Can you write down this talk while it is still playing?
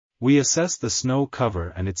We assess the snow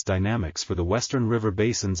cover and its dynamics for the western river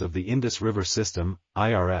basins of the Indus River system,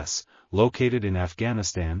 IRS, located in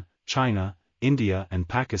Afghanistan, China, India and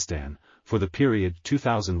Pakistan, for the period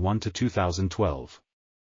 2001 to 2012.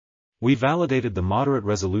 We validated the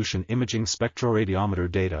moderate-resolution imaging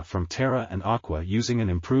spectroradiometer data from Terra and Aqua using an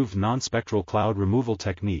improved non-spectral cloud removal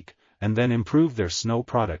technique, and then improved their snow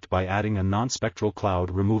product by adding a non-spectral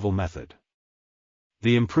cloud removal method.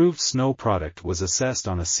 The improved snow product was assessed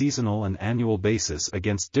on a seasonal and annual basis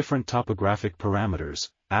against different topographic parameters,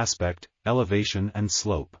 aspect, elevation and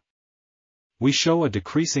slope. We show a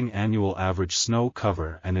decreasing annual average snow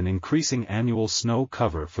cover and an increasing annual snow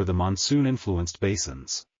cover for the monsoon-influenced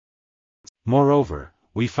basins. Moreover,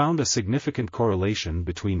 we found a significant correlation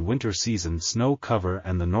between winter season snow cover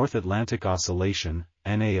and the North Atlantic Oscillation,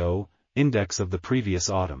 NAO, index of the previous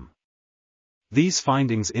autumn. These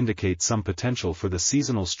findings indicate some potential for the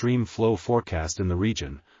seasonal stream flow forecast in the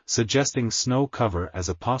region, suggesting snow cover as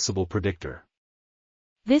a possible predictor.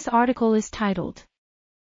 This article is titled,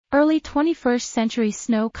 Early 21st Century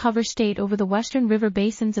Snow Cover State over the Western River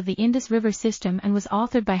Basins of the Indus River System and was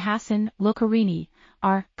authored by Hasson, Lucarini,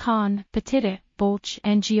 R. Khan, Petitta, Bolch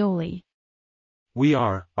and Gioli. We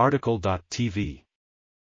are article.tv.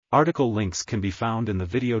 Article links can be found in the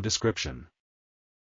video description.